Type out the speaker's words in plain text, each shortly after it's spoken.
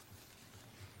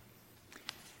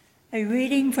A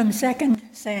reading from 2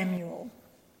 Samuel.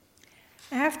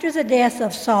 After the death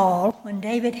of Saul, when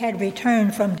David had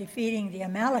returned from defeating the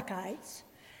Amalekites,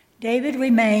 David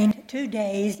remained 2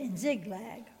 days in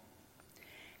Ziklag.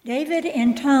 David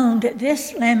intoned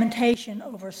this lamentation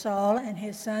over Saul and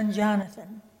his son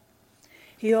Jonathan.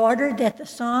 He ordered that the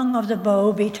song of the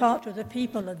bow be taught to the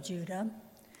people of Judah.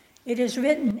 It is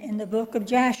written in the book of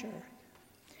Jasher.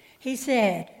 He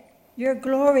said, "Your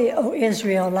glory, O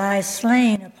Israel, lies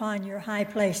slain upon your high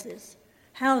places.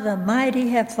 How the mighty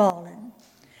have fallen.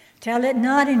 Tell it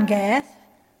not in Gath,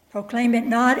 proclaim it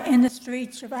not in the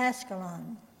streets of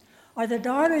Askelon. Or the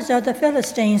daughters of the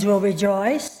Philistines will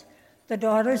rejoice, the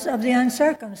daughters of the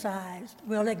uncircumcised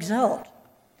will exult.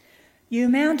 You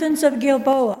mountains of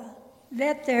Gilboa,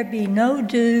 let there be no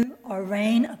dew or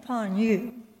rain upon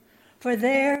you, for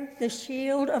there the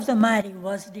shield of the mighty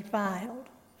was defiled,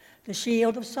 the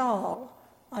shield of Saul,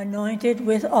 anointed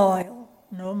with oil,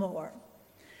 no more.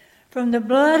 From the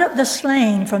blood of the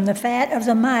slain, from the fat of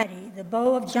the mighty, the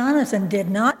bow of Jonathan did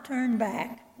not turn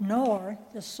back, nor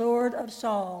the sword of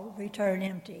Saul return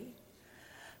empty.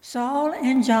 Saul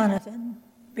and Jonathan,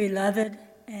 beloved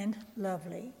and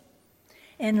lovely.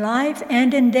 In life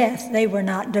and in death they were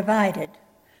not divided.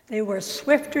 They were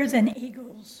swifter than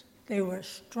eagles. They were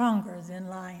stronger than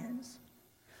lions.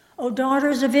 O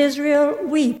daughters of Israel,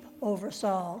 weep over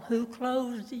Saul, who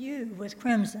clothed you with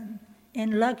crimson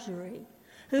in luxury,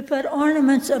 who put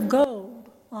ornaments of gold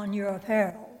on your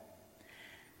apparel.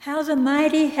 How the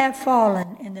mighty have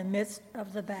fallen in the midst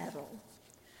of the battle.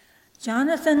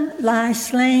 Jonathan lies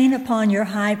slain upon your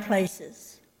high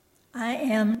places. I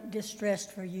am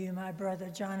distressed for you, my brother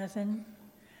Jonathan.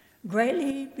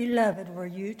 Greatly beloved were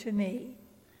you to me.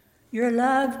 Your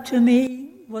love to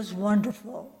me was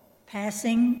wonderful,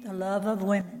 passing the love of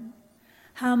women.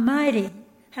 How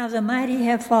the mighty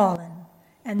have fallen,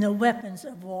 and the weapons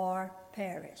of war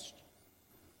perished.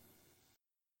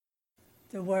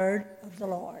 The word of the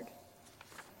Lord.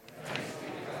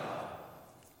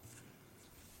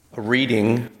 A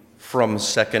reading from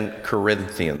 2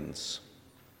 Corinthians.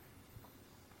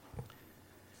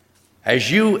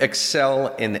 As you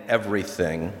excel in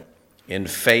everything, in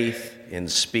faith, in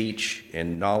speech,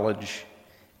 in knowledge,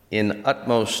 in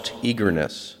utmost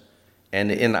eagerness, and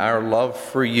in our love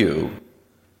for you,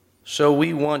 so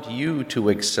we want you to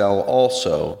excel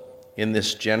also in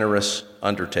this generous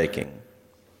undertaking.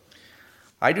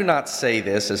 I do not say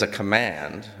this as a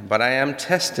command, but I am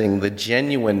testing the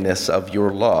genuineness of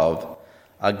your love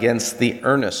against the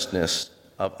earnestness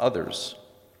of others.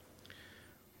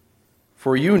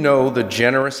 For you know the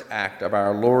generous act of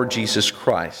our Lord Jesus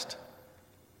Christ,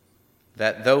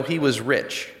 that though he was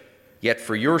rich, yet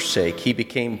for your sake he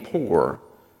became poor,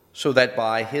 so that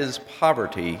by his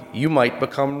poverty you might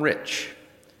become rich.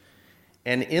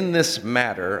 And in this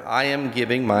matter I am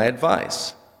giving my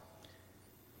advice.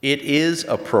 It is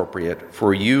appropriate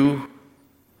for you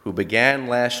who began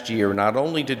last year not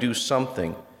only to do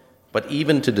something, but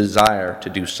even to desire to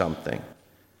do something.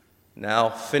 Now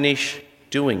finish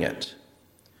doing it,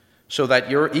 so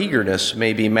that your eagerness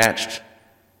may be matched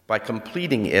by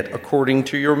completing it according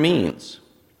to your means.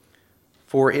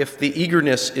 For if the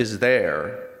eagerness is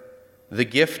there, the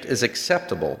gift is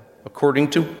acceptable according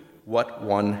to what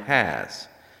one has,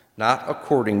 not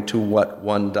according to what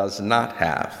one does not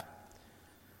have.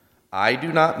 I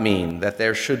do not mean that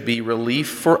there should be relief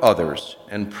for others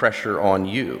and pressure on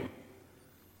you,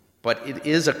 but it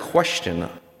is a question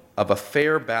of a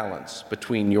fair balance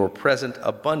between your present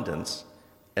abundance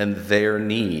and their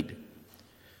need,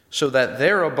 so that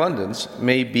their abundance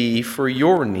may be for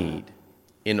your need,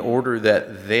 in order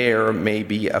that there may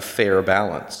be a fair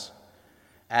balance.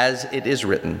 As it is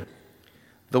written,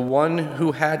 the one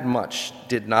who had much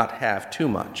did not have too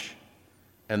much,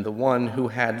 and the one who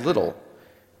had little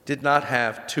did not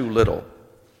have too little.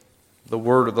 The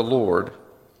word of the Lord.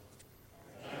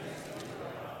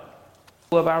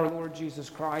 Of our Lord Jesus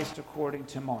Christ according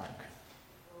to Mark.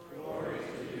 Glory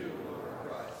to you, Lord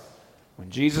Christ. When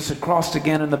Jesus had crossed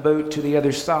again in the boat to the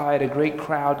other side, a great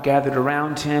crowd gathered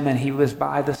around him, and he was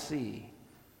by the sea.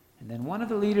 And then one of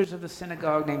the leaders of the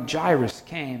synagogue named Jairus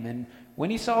came, and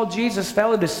when he saw Jesus,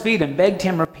 fell at his feet and begged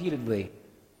him repeatedly,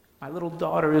 "My little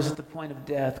daughter is at the point of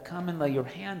death. Come and lay your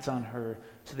hands on her,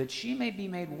 so that she may be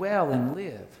made well and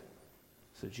live."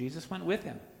 So Jesus went with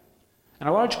him. And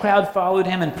a large crowd followed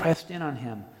him and pressed in on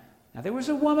him. Now there was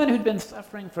a woman who'd been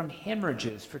suffering from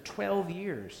hemorrhages for 12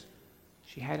 years.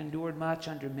 She had endured much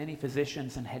under many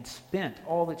physicians and had spent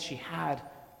all that she had.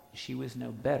 She was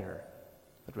no better,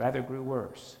 but rather grew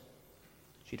worse.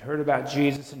 She'd heard about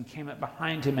Jesus and came up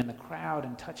behind him in the crowd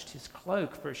and touched his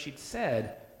cloak, for she'd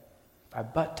said, If I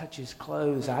but touch his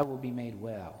clothes, I will be made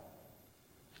well.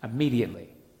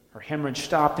 Immediately, her hemorrhage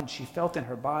stopped, and she felt in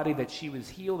her body that she was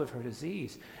healed of her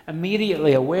disease.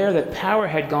 Immediately, aware that power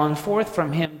had gone forth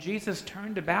from him, Jesus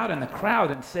turned about in the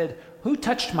crowd and said, "Who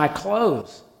touched my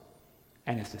clothes?"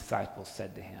 And his disciples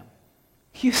said to him,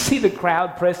 "You see the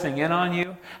crowd pressing in on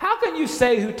you? How can you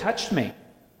say, 'Who touched me?'"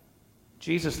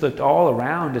 Jesus looked all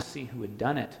around to see who had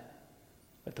done it.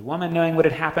 But the woman, knowing what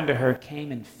had happened to her,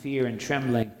 came in fear and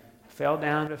trembling, fell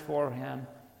down before him,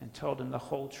 and told him the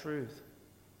whole truth.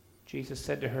 Jesus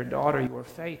said to her, "Daughter, your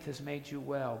faith has made you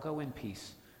well. Go in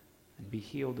peace and be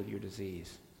healed of your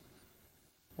disease."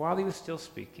 While he was still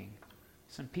speaking,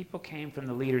 some people came from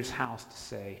the leader's house to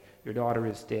say, "Your daughter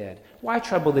is dead. Why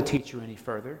trouble the teacher any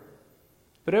further?"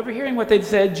 But overhearing what they'd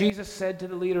said, Jesus said to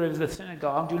the leader of the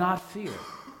synagogue, "Do not fear,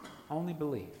 only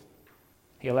believe."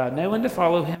 He allowed no one to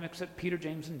follow him except Peter,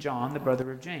 James, and John, the brother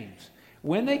of James.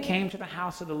 When they came to the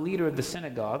house of the leader of the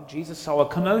synagogue, Jesus saw a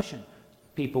commotion,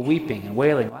 people weeping and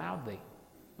wailing loudly.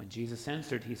 When Jesus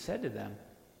answered, he said to them,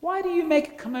 "Why do you make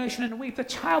a commotion and weep? The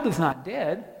child is not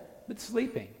dead, but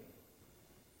sleeping."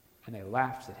 And they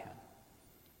laughed at him.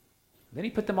 Then he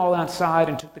put them all outside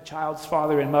and took the child's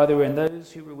father and mother and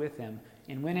those who were with him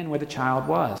and went in where the child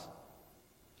was.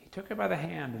 He took her by the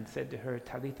hand and said to her,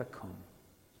 "Talitha cum,"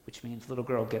 which means, "Little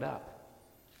girl, get up."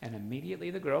 And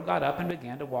immediately the girl got up and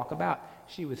began to walk about.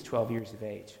 She was 12 years of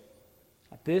age.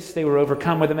 At this they were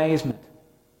overcome with amazement.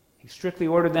 He strictly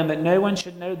ordered them that no one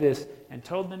should know this and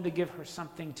told them to give her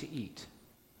something to eat.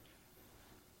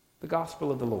 The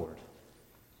Gospel of the Lord.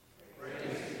 Praise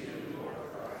to you, Lord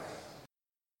Christ.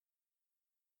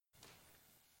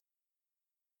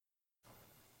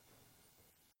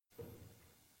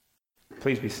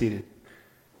 Please be seated.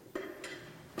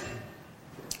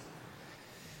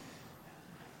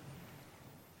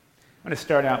 I'm going to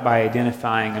start out by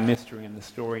identifying a mystery in the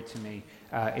story to me.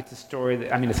 It's a story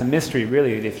that, it's a mystery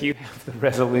really. If you have the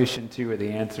resolution to or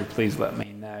the answer, please let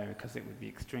me know, because it would be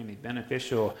extremely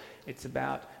beneficial. It's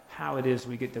about how it is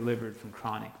we get delivered from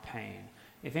chronic pain.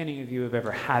 If any of you have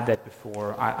ever had that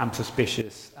before, I'm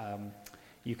suspicious.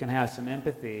 You can have some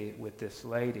empathy with this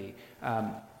lady.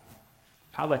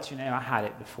 I'll let you know, I had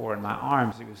it before in my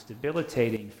arms. It was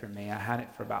debilitating for me. I had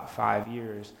it for about 5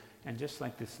 years. And just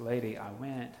like this lady, I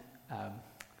went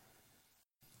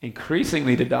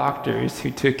increasingly to doctors who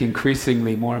took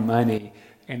increasingly more money,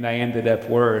 and I ended up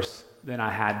worse than I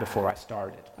had before I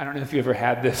started. I don't know if you ever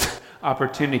had this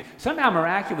opportunity. Somehow,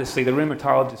 miraculously, the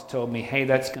rheumatologist told me, "Hey,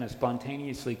 that's going to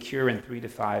spontaneously cure in 3 to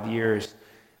 5 years."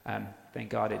 Thank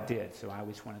God it did. So I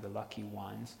was one of the lucky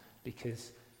ones,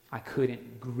 because I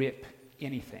couldn't grip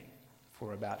anything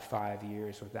for about 5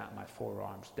 years without my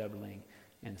forearms doubling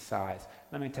in size.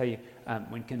 Let me tell you,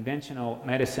 when conventional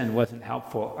medicine wasn't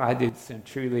helpful, I did some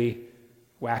truly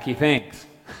wacky things.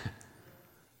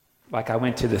 Like I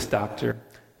went to this doctor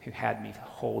who had me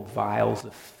hold vials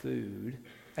of food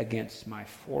against my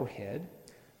forehead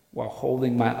while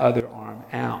holding my other arm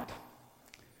out.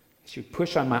 She would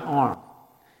push on my arm,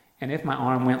 and if my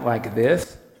arm went like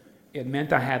this, it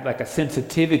meant I had like a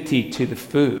sensitivity to the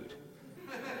food.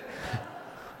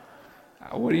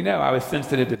 What do you know? I was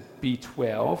sensitive to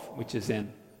B12, which is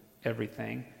in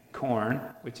everything, corn,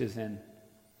 which is in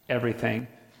everything,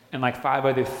 and like 5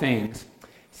 other things.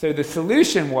 So the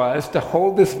solution was to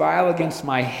hold this vial against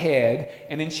my head,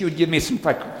 and then she would give me some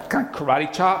like kind of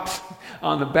karate chops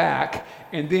on the back,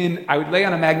 and then I would lay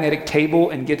on a magnetic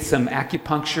table and get some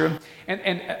acupuncture.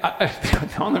 And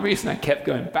the only reason I kept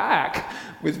going back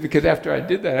was because after I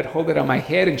did that, I'd hold it on my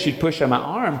head, and she'd push on my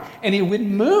arm, and it would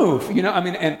move,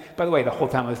 And by the way, the whole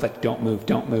time I was like, don't move,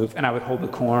 don't move. And I would hold the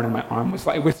corn, and my arm was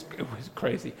like, it was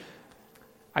crazy.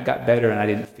 I got better, and I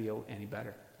didn't feel any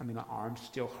better. My arm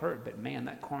still hurt, but man,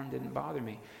 that corn didn't bother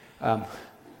me. And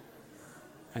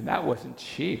that wasn't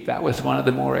cheap. That was one of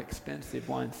the more expensive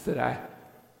ones that I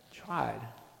tried.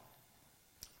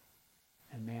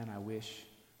 And man, I wish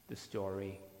the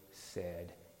story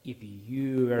said, if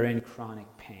you are in chronic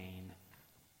pain,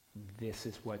 this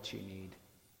is what you need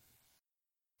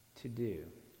to do.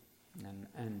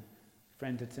 And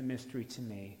friends, it's a mystery to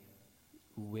me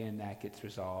when that gets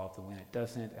resolved and when it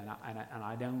doesn't, and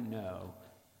I don't know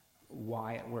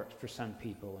why it works for some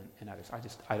people and others.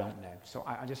 I don't know. So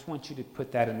I just want you to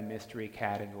put that in the mystery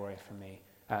category for me,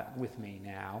 with me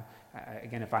now.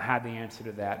 Again, if I had the answer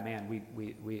to that, man, we'd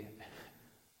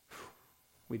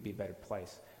be a better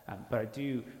place. But I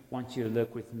do want you to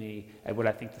look with me at what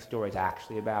I think the story is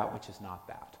actually about, which is not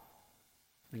that.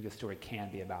 I think the story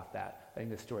can be about that. I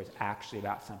think the story is actually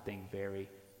about something very,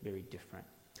 very different.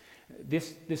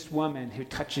 This woman who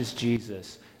touches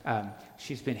Jesus,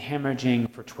 she's been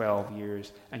hemorrhaging for 12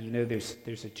 years. And you know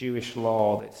there's a Jewish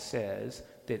law that says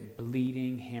that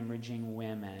bleeding, hemorrhaging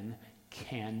women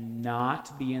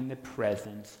cannot be in the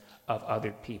presence of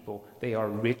other people. They are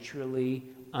ritually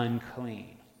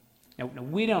unclean. Now,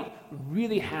 we don't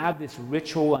really have this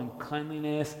ritual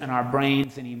uncleanliness in our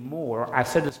brains anymore. I've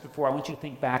said this before. I want you to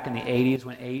think back in the 80s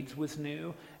when AIDS was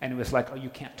new, and it was like, oh, you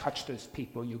can't touch those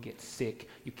people. You'll get sick.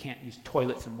 You can't use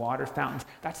toilets and water fountains.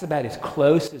 That's about as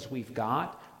close as we've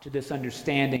got to this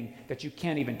understanding that you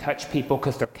can't even touch people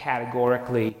because they'll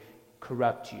categorically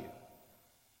corrupt you.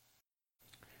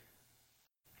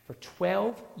 For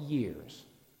 12 years,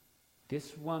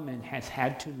 this woman has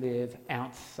had to live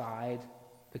outside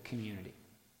the community.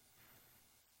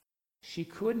 She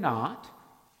could not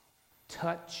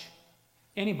touch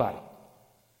anybody.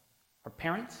 Her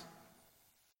parents,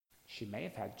 she may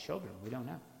have had children, we don't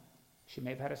know. She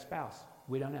may have had a spouse,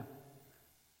 we don't know.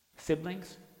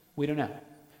 Siblings, we don't know.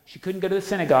 She couldn't go to the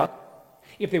synagogue.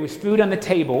 If there was food on the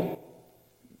table,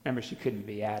 remember, she couldn't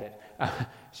be at it.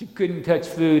 She couldn't touch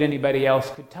food anybody else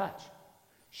could touch.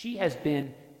 She has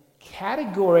been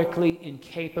categorically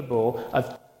incapable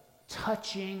of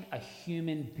touching a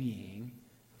human being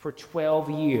for 12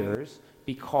 years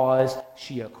because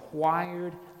she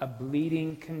acquired a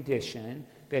bleeding condition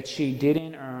that she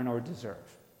didn't earn or deserve.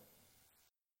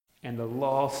 And the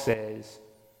law says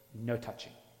no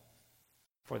touching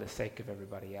for the sake of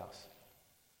everybody else.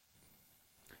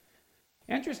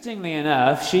 Interestingly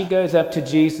enough, she goes up to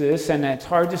Jesus, and it's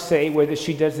hard to say whether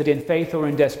she does it in faith or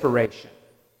in desperation.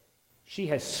 She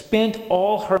has spent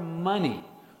all her money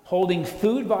holding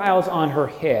food vials on her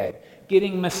head,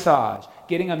 getting massage,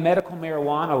 getting a medical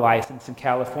marijuana license in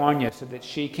California so that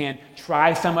she can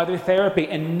try some other therapy,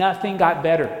 and nothing got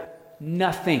better.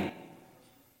 Nothing.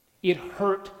 It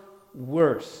hurt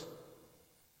worse.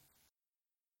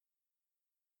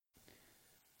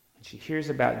 And she hears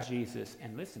about Jesus,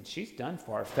 and listen, she's done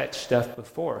far-fetched stuff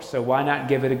before, so why not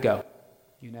give it a go?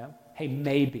 You know? Hey,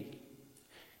 maybe.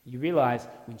 You realize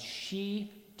when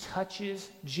she touches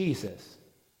Jesus,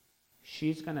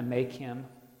 she's going to make him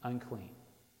unclean.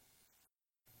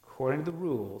 According to the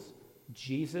rules,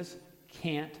 Jesus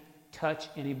can't touch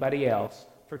anybody else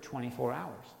for 24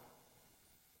 hours.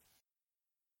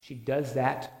 She does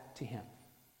that to him.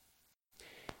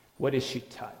 What does she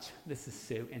touch? This is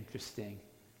so interesting.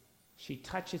 She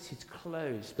touches his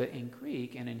clothes, but in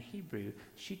Greek and in Hebrew,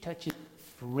 she touches the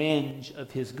fringe of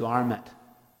his garment.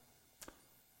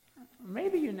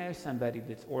 Maybe you know somebody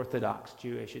that's Orthodox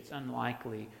Jewish. It's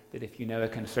unlikely that if you know a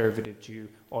conservative Jew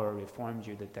or a Reformed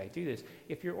Jew that they do this.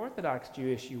 If you're Orthodox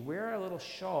Jewish, you wear a little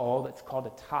shawl that's called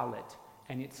a talit,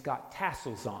 and it's got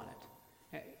tassels on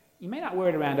it. You may not wear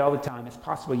it around all the time. It's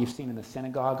possible you've seen in the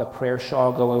synagogue a prayer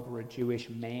shawl go over a Jewish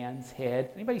man's head.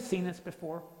 Anybody seen this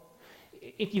before?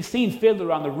 If you've seen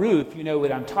Fiddler on the Roof, you know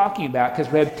what I'm talking about,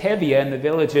 because Reb Tevye in the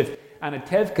village of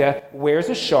Anatevka wears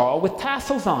a shawl with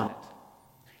tassels on it.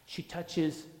 She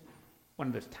touches one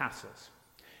of those tassels.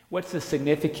 What's the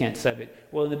significance of it?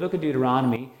 Well, in the book of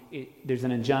Deuteronomy, there's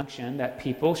an injunction that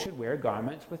people should wear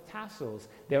garments with tassels.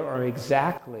 There are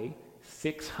exactly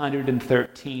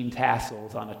 613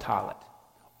 tassels on a talit,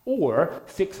 or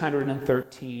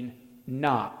 613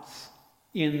 knots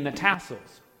in the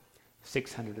tassels.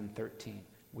 613,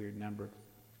 weird number.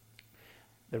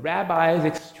 The rabbis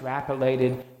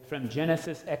extrapolated from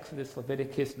Genesis, Exodus,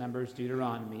 Leviticus, Numbers,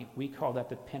 Deuteronomy. We call that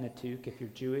the Pentateuch. If you're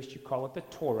Jewish, you call it the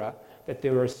Torah. That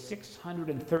there are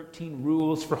 613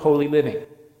 rules for holy living.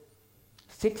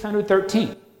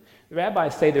 613. The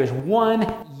rabbis say there's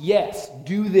one, yes,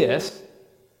 do this.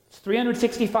 It's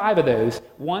 365 of those,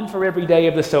 one for every day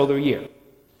of the solar year.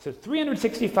 So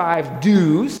 365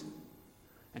 do's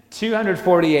and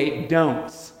 248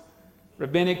 don'ts.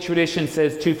 Rabbinic tradition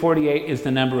says 248 is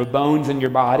the number of bones in your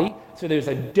body. So there's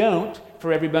a don't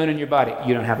for every bone in your body.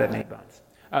 You don't have that many bones.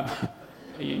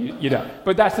 You don't.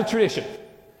 But that's the tradition.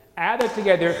 Add it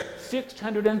together,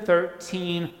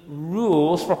 613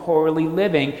 rules for holy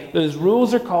living. Those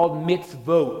rules are called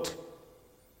mitzvot.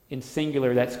 In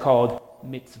singular, that's called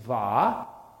mitzvah,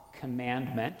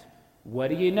 commandment. What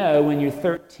do you know when you're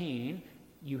 13?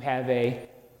 You have a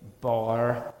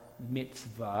bar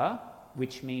mitzvah,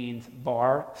 which means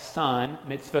bar, son,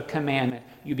 mitzvah, commandment.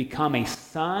 You become a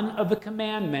son of the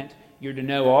commandment. You're to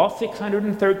know all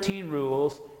 613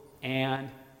 rules and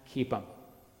keep them.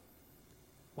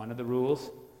 One of the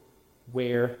rules,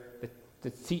 wear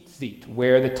the tzitzit,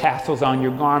 wear the tassels on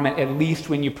your garment, at least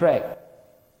when you pray.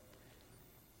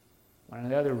 One of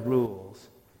the other rules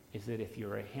is that if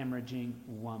you're a hemorrhaging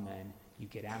woman, you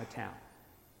get out of town.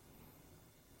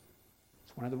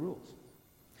 It's one of the rules.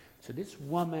 So this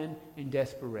woman in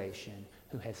desperation,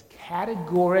 who has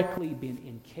categorically been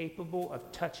incapable of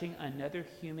touching another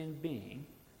human being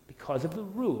because of the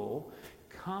rule,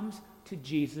 comes to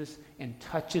Jesus and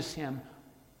touches him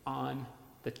on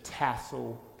the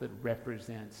tassel that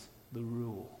represents the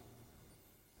rule.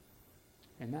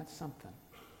 And that's something.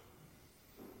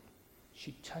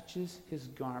 She touches his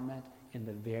garment in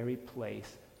the very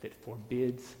place that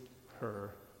forbids her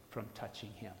from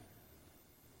touching him.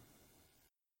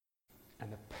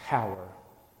 And the power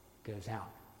goes out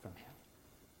from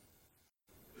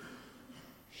him.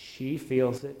 She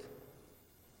feels it,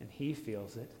 and he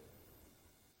feels it,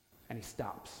 and he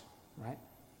stops, right?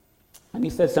 And he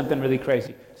says something really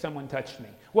crazy. Someone touched me.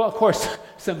 Well, of course,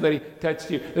 somebody touched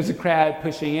you. There's a crowd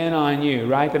pushing in on you,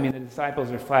 right? I mean, the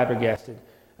disciples are flabbergasted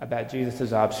about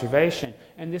Jesus' observation.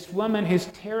 And this woman who's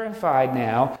terrified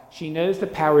now, she knows the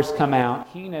powers come out,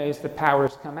 he knows the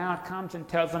powers come out, comes and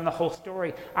tells them the whole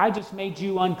story. I just made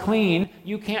you unclean.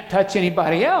 You can't touch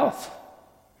anybody else.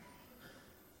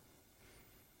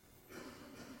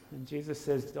 And Jesus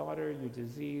says, daughter, your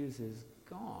disease is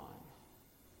gone.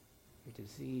 Your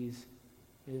disease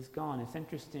is gone. It's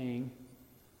interesting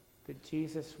that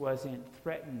Jesus wasn't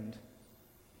threatened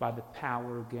by the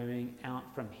power going out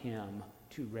from him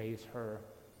to raise her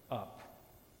up.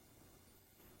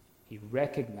 He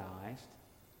recognized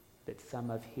that some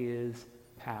of his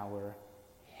power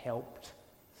helped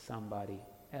somebody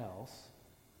else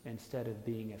instead of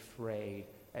being afraid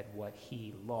at what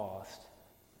he lost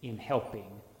in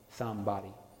helping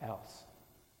somebody else.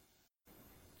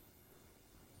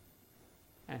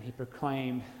 And he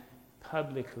proclaimed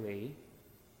publicly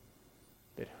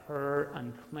that her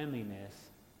uncleanliness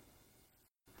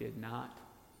did not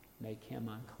make him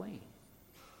unclean.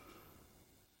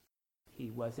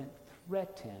 He wasn't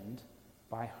threatened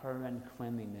by her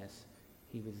uncleanliness.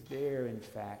 He was there, in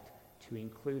fact, to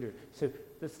include her. So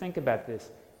let's think about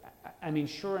this. I mean,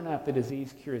 sure enough, the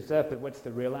disease cures up, but what's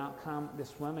the real outcome?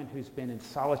 This woman who's been in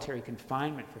solitary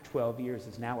confinement for 12 years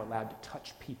is now allowed to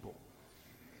touch people.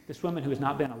 This woman who has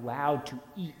not been allowed to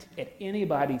eat at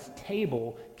anybody's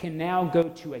table can now go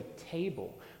to a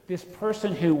table. This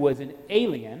person who was an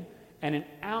alien and an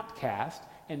outcast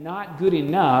and not good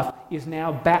enough is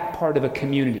now back part of a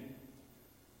community.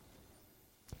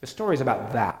 The story is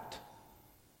about that.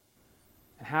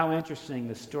 And how interesting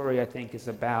the story, I think, is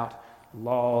about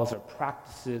laws or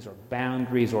practices or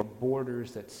boundaries or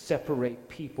borders that separate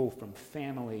people from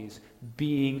families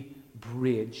being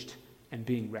bridged and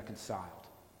being reconciled.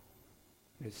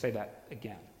 Let me say that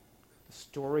again. The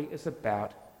story is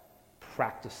about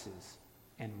practices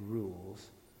and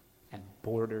rules and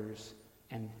borders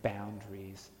and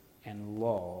boundaries and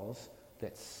laws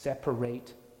that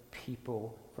separate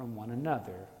people from one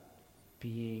another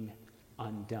being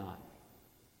undone.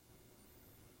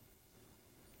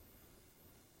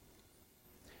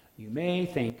 You may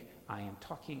think I am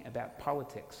talking about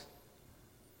politics,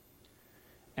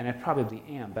 and I probably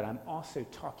am, but I'm also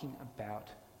talking about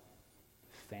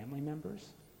family members,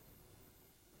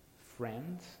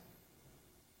 friends,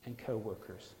 and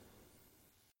co-workers.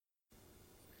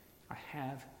 I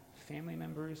have family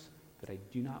members that I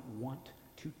do not want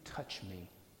to touch me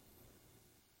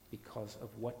because of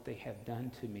what they have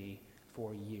done to me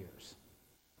for years.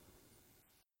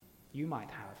 You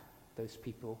might have those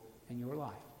people in your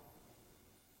life.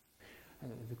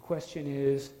 The question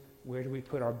is, where do we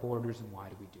put our borders and why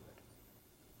do we do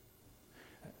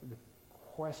it? The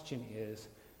question is,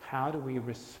 how do we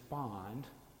respond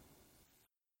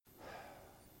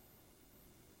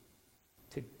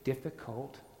to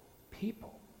difficult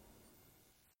people?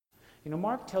 You know,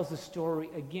 Mark tells the story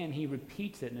again. He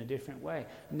repeats it in a different way.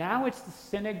 Now it's the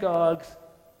synagogue's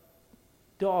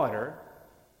daughter.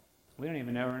 We don't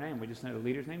even know her name. We just know the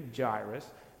leader's name, Jairus.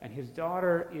 And his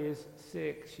daughter is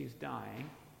sick. She's dying.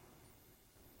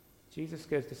 Jesus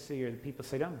goes to see her. The people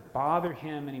say, don't bother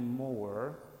him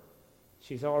anymore.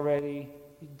 She's already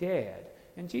dead.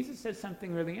 And Jesus says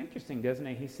something really interesting, doesn't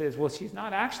he? He says, well, she's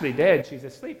not actually dead. She's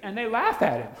asleep. And they laugh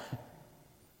at him.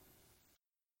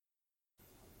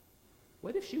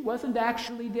 What if she wasn't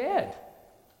actually dead?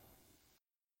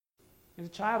 As a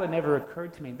child, it never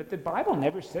occurred to me, but the Bible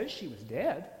never says she was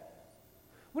dead.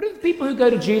 What if the people who go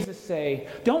to Jesus say,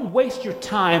 don't waste your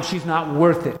time, she's not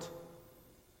worth it?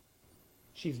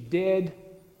 She's dead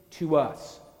to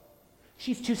us.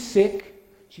 She's too sick,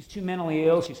 she's too mentally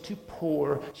ill, she's too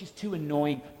poor, she's too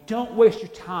annoying. Don't waste your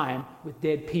time with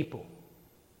dead people.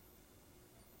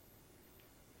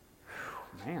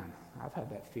 Whew, man, I've had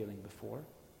that feeling before.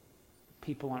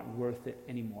 People aren't worth it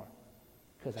anymore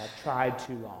because I've tried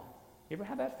too long. You ever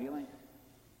had that feeling?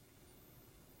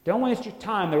 Don't waste your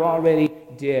time. They're already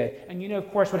dead. And you know,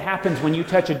 of course, what happens when you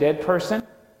touch a dead person?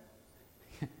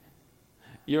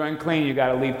 You're unclean. You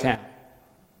got to leave town.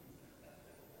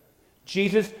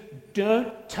 Jesus,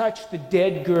 don't touch the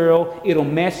dead girl. It'll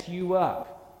mess you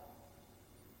up.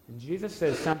 And Jesus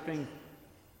says something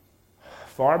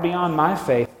far beyond my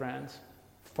faith, friends.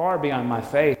 Far beyond my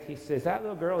faith. He says, that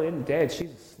little girl isn't dead.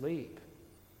 She's asleep.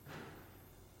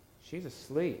 She's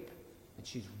asleep. And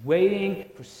she's waiting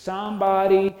for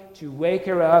somebody to wake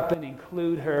her up and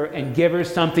include her and give her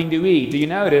something to eat. Do you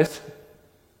notice?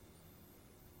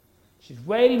 She's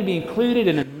waiting to be included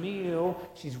in a meal.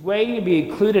 She's waiting to be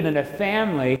included in a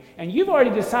family. And you've already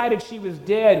decided she was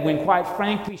dead when, quite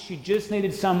frankly, she just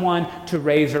needed someone to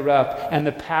raise her up. And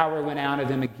the power went out of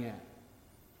him again.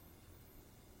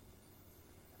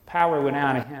 Power went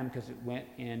out of him because it went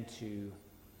into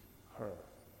her.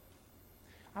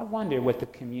 I wonder what the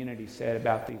community said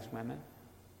about these women.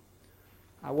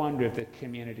 I wonder if the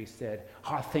community said,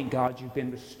 oh, thank God you've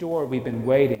been restored. We've been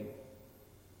waiting.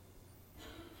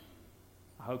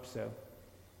 I hope so.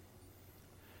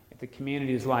 If the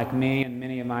community is like me in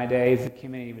many of my days, the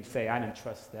community would say, I didn't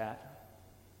trust that.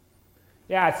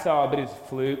 Yeah, I saw it, but it was a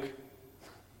fluke.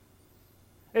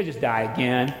 They'll just die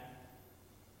again.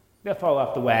 They'll fall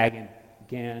off the wagon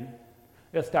again.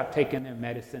 They'll stop taking their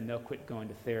medicine. They'll quit going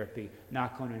to therapy.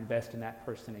 Not going to invest in that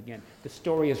person again. The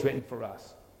story is written for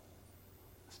us.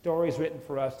 The story is written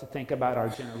for us to think about our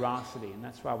generosity, and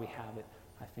that's why we have it,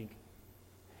 I think,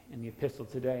 in the epistle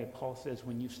today. Paul says,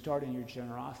 when you start in your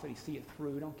generosity, see it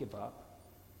through. Don't give up.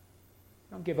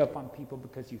 Don't give up on people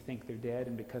because you think they're dead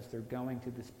and because they're going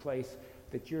to this place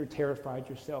that you're terrified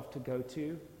yourself to go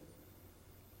to.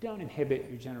 Don't inhibit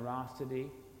your generosity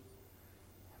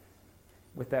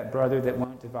with that brother that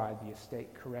won't divide the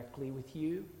estate correctly with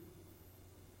you.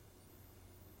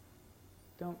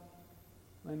 Don't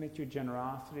limit your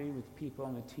generosity with people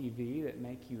on the TV that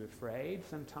make you afraid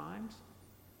sometimes,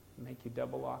 make you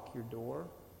double lock your door.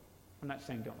 I'm not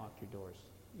saying don't lock your doors.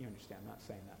 You understand, I'm not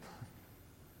saying that.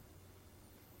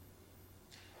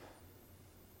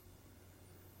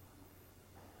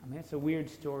 I mean, it's a weird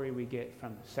story we get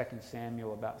from 2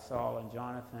 Samuel about Saul and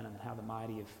Jonathan and how the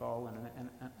mighty have fallen.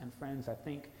 And friends, I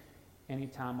think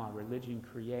anytime our religion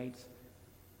creates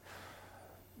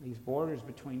these borders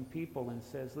between people and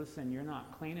says, listen, you're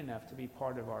not clean enough to be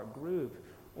part of our group,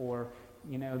 or,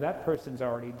 you know, that person's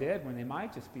already dead when they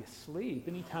might just be asleep.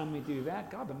 Anytime we do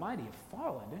that, God, the mighty have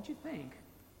fallen, don't you think?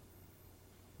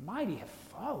 The mighty have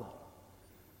fallen.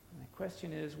 And the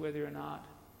question is whether or not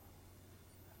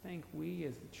I think we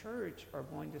as the church are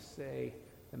going to say,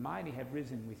 the mighty have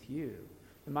risen with you.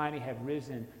 The mighty have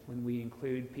risen when we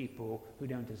include people who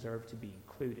don't deserve to be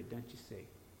included, don't you see?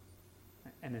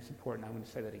 And it's important, I want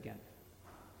to say that again.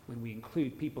 When we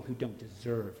include people who don't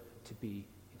deserve to be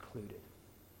included.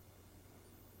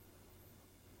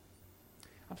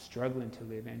 I'm struggling to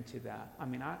live into that. I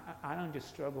mean, I don't just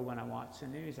struggle when I watch the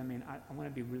news. I mean, I want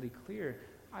to be really clear.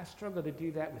 I struggle to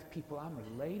do that with people I'm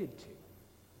related to.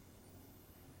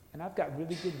 And I've got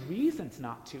really good reasons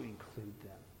not to include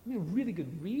them. I mean, really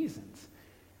good reasons.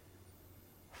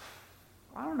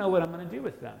 I don't know what I'm going to do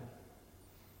with them.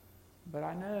 But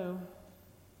I know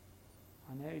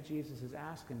Jesus is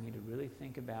asking me to really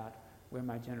think about where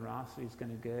my generosity is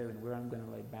going to go and where I'm going to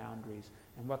lay boundaries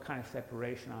and what kind of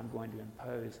separation I'm going to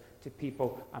impose to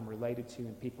people I'm related to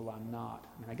and people I'm not.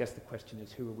 I mean, I guess the question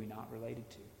is, who are we not related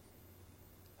to?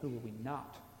 Who are we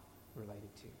not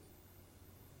related to?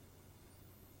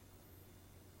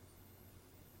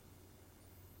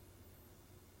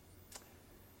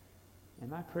 And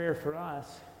my prayer for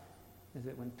us is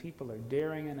that when people are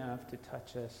daring enough to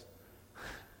touch us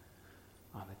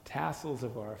on the tassels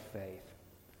of our faith,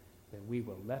 that we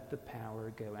will let the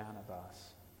power go out of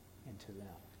us into them.